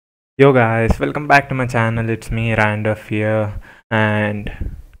Yo guys, welcome back to my channel. It's me RandUF here,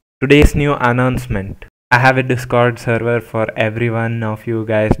 and today's new announcement. I have a Discord server for every one of you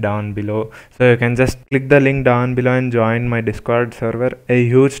guys down below. So you can just click the link down below and join my Discord server. A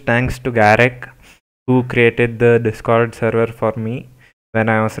huge thanks to Garek who created the Discord server for me when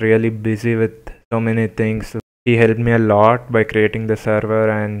I was really busy with so many things. He helped me a lot by creating the server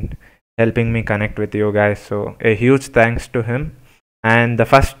and helping me connect with you guys. So a huge thanks to him. And the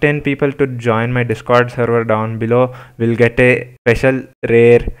first 10 people to join my Discord server down below will get a special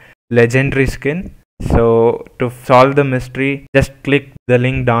rare legendary skin. So to solve the mystery, just click the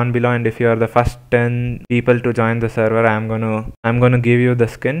link down below, and if you are the first 10 people to join the server, I'm gonna give you the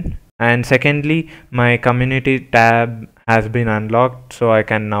skin. And secondly, my community tab has been unlocked, so I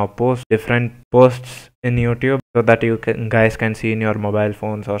can now post different posts in YouTube so that you guys can see in your mobile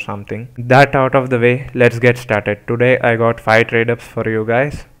phones or something. That out of the way, let's get started. Today I got 5 trade-ups for you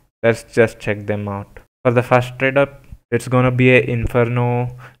guys. Let's just check them out. For the first trade-up, it's gonna be a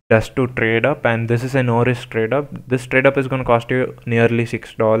Inferno Dust 2 trade-up, and this is a no-risk trade-up. This trade-up is gonna cost you nearly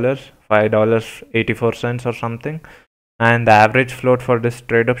 $6, $5.84 or something. And the average float for this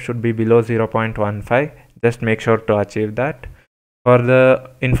trade-up should be below 0.15. Just make sure to achieve that. For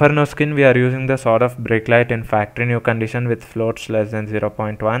the Inferno skin, we are using the Sword of Breaklight in factory new condition with floats less than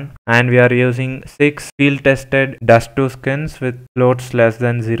 0.1. And we are using 6 field tested Dust 2 skins with floats less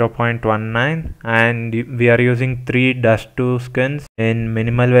than 0.19. And we are using 3 Dust 2 skins in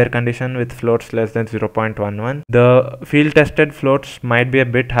minimal wear condition with floats less than 0.11. The field tested floats might be a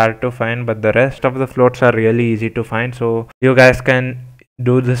bit hard to find, but the rest of the floats are really easy to find. So you guys can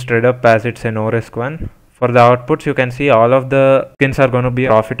do this trade up as it's a no risk one. For the outputs, you can see all of the skins are going to be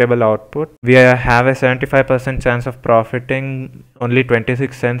profitable output. We have a 75% chance of profiting only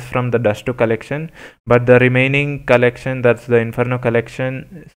 26 cents from the Dust 2 collection, but the remaining collection, that's the Inferno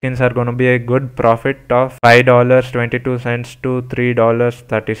collection, skins are going to be a good profit of $5.22 to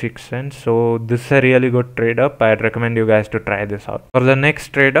 $3.36. So this is a really good trade up. I'd recommend you guys to try this out. For the next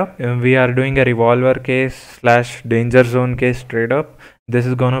trade up, we are doing a revolver case / danger zone case trade up. This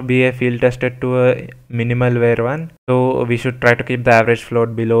is gonna be a field tested to a minimal wear one, so we should try to keep the average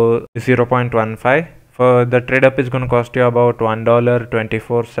float below 0.15. For the trade up is gonna cost you about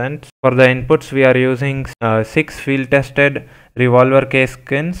 $1.24. For the inputs, we are using 6 field tested revolver case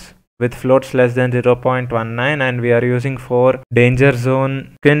skins with floats less than 0.19, and we are using 4 danger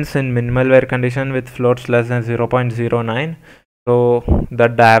zone skins in minimal wear condition with floats less than 0.09. So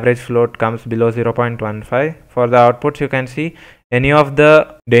that the average float comes below 0.15. For the outputs, you can see any of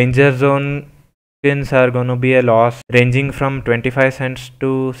the danger zone skins are going to be a loss ranging from 25 cents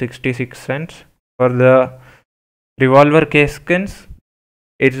to 66 cents. For the revolver case skins,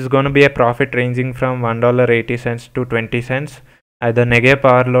 it is going to be a profit ranging from $1.80 to 20 cents. The Nege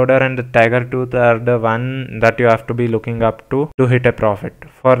Power Loader and the Tiger Tooth are the one that you have to be looking up to hit a profit.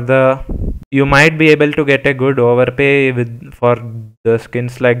 You might be able to get a good overpay for the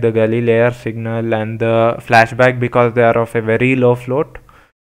skins like the Gully Layer Signal and the Flashback because they are of a very low float.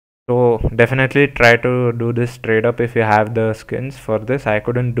 So definitely try to do this trade up if you have the skins. For this, I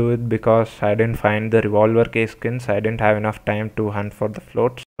couldn't do it because I didn't find the revolver case skins. I didn't have enough time to hunt for the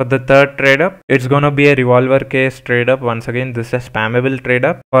floats. For the third trade up, it's gonna be a revolver case trade up. Once again, this is a spammable trade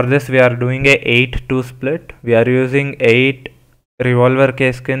up. For this, we are doing a 8-2 split. We are using 8 revolver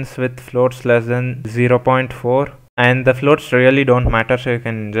case skins with floats less than 0.4, and the floats really don't matter, so you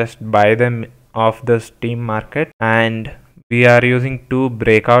can just buy them off the Steam market. And we are using 2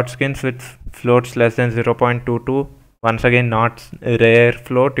 breakout skins with floats less than 0.22. Once again, not rare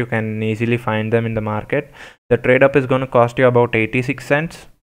float, you can easily find them in the market. The trade up is going to cost you about 86 cents.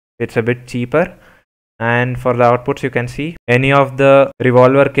 It's a bit cheaper. And for the outputs, you can see any of the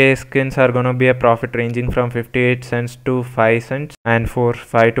revolver case skins are going to be a profit ranging from 58 cents to 5 cents and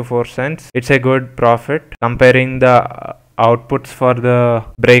 5 to 4 cents. It's a good profit comparing the outputs for the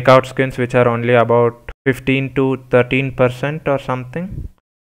breakout skins, which are only about 15 to 13% or something.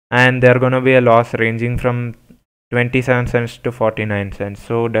 And they're going to be a loss ranging from 27 cents to 49 cents.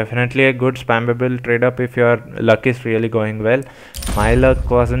 So definitely a good spammable trade up if your luck is really going well. My luck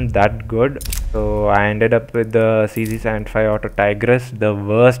wasn't that good, so I ended up with the CZ75 Auto Tigress, the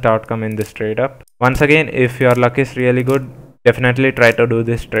worst outcome in this trade up. Once again, if your luck is really good, definitely try to do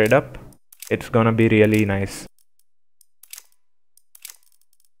this trade up. It's gonna be really nice.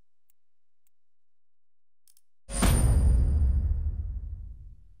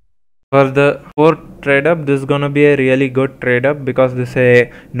 For the fourth trade up, this is gonna be a really good trade up because this is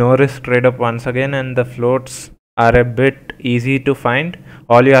a no risk trade up once again, and the floats are a bit easy to find.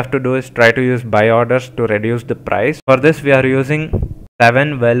 All you have to do is try to use buy orders to reduce the price. For this, we are using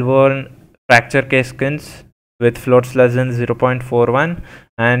 7 well-worn fracture case skins with floats less than 0.41,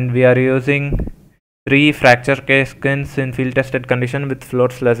 and we are using 3 fracture case skins in field tested condition with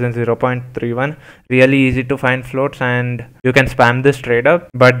floats less than 0.31. Really easy to find floats, and you can spam this trade up,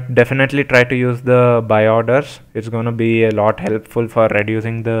 but definitely try to use the buy orders. It's going to be a lot helpful for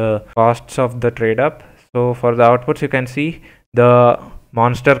reducing the costs of the trade up. So for the outputs, you can see the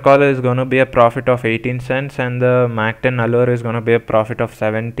monster call is going to be a profit of 18 cents, and the Mac 10 allure is going to be a profit of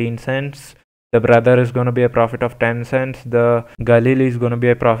 17 cents. The brother is going to be a profit of 10 cents. The Galil is going to be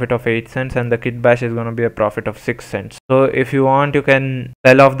a profit of 8 cents, and the Kit Bash is going to be a profit of 6 cents. So if you want, you can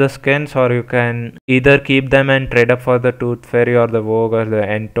sell off the skins, or you can either keep them and trade up for the Tooth Fairy or the Vogue or the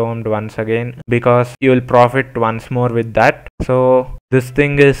Entombed once again, because you will profit once more with that. So this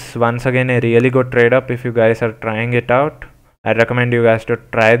thing is once again a really good trade up. If you guys are trying it out, I recommend you guys to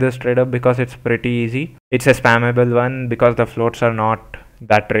try this trade up because it's pretty easy. It's a spammable one because the floats are not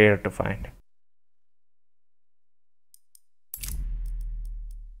that rare to find.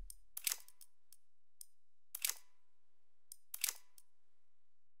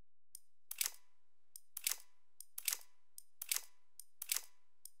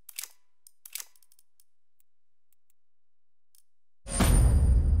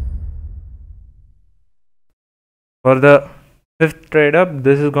 For the 5th trade up,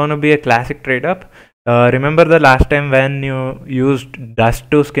 this is going to be a classic trade up. Remember the last time when you used Dust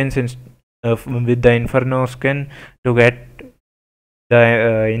 2 skins with the Inferno skin to get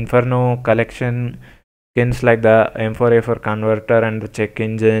the Inferno collection skins like the M4A4 converter and the check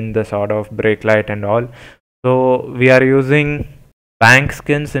engine, the sort of brake light and all. So we are using bank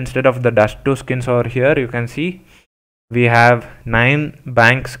skins instead of the Dust 2 skins over here. You can see we have 9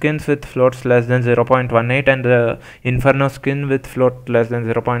 bank skins with floats less than 0.18 and the Inferno skin with float less than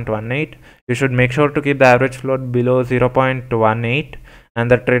 0.18. You should make sure to keep the average float below 0.18,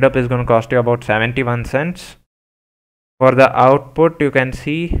 and the trade up is going to cost you about 71 cents. For the output, you can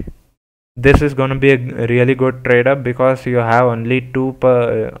see this is going to be a really good trade up because you have only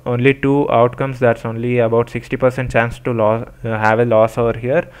two outcomes. That's only about 60% chance to have a loss over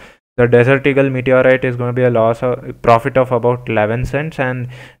here. The Desert Eagle Meteorite is going to be a profit of about 11 cents, and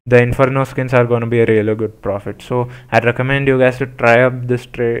the Inferno skins are going to be a really good profit. So I'd recommend you guys to try out this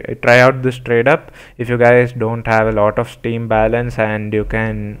trade up if you guys don't have a lot of Steam balance, and you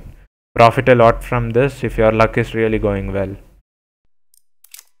can profit a lot from this if your luck is really going well.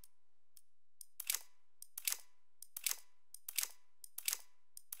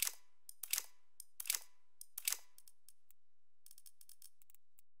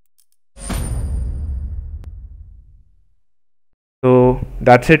 So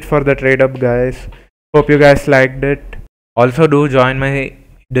that's it for the trade up, guys. Hope you guys liked it. Also do join my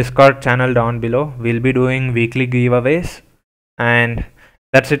Discord channel down below. We'll be doing weekly giveaways. And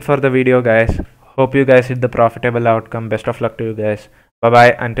that's it for the video, guys. Hope you guys hit the profitable outcome. Best of luck to you guys. Bye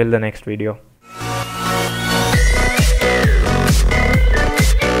bye until the next video.